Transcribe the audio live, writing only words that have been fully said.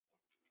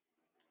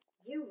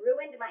You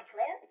ruined my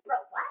clip? Bro,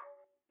 what?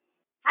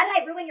 How did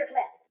I ruin your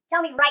clip?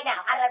 Tell me right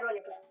now, how did I ruin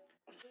your clip?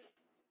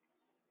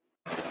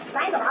 Was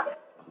I in the lobby?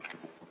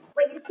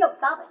 Wait, you just killed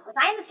something. Was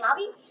I in this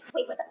lobby?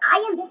 Wait, was I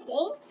in this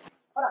game?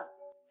 Hold on.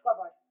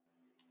 Scoreboard.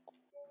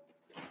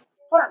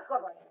 Hold on,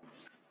 scoreboard.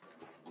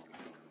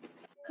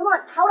 Come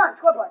on, hold on,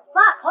 scoreboard.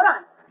 Fuck, hold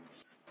on.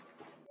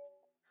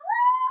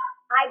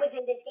 I was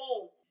in this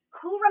game.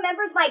 Who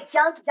remembers my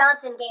Junk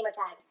Johnson gamer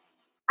tag?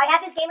 I had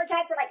this gamer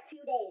tag for like 2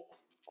 days.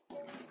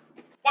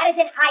 That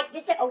is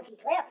this is an OG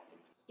clip.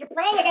 You're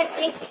playing against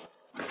me.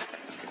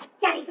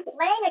 Yeah, he's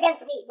playing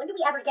against me. When do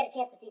we ever get a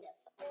chance to see this?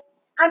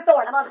 I'm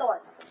Thorn, I'm on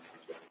Thorn.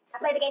 I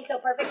play the game so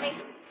perfectly.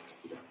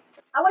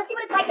 I want to see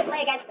what it's like to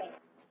play against me.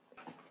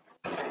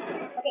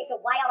 Okay,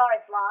 so YLR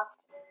is lost.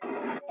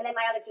 And then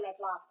my other teammate's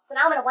lost. So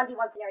now I'm in a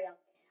 1v1 scenario.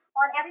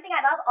 On everything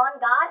I love, on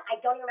God,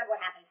 I don't even remember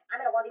what happens. I'm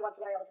in a 1v1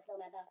 scenario with the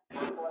snowman though.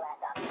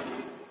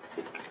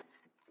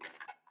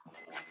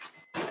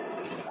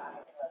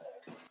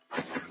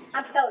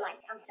 I'm so good.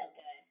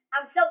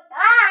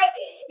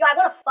 Yo, I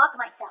want to fuck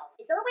myself.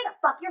 Is there a way to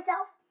fuck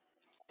yourself?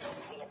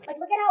 Like,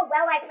 look at how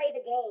well I play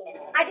the game.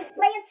 I just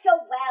play it so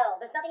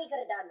well. There's nothing he could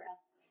have done, bro.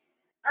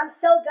 I'm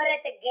so good at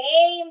the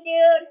game,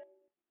 dude.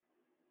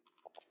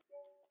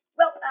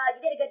 Well, you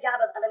did a good job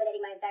of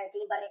eliminating my entire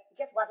team, but it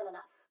just wasn't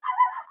enough.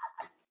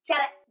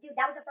 Dude,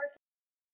 that was the first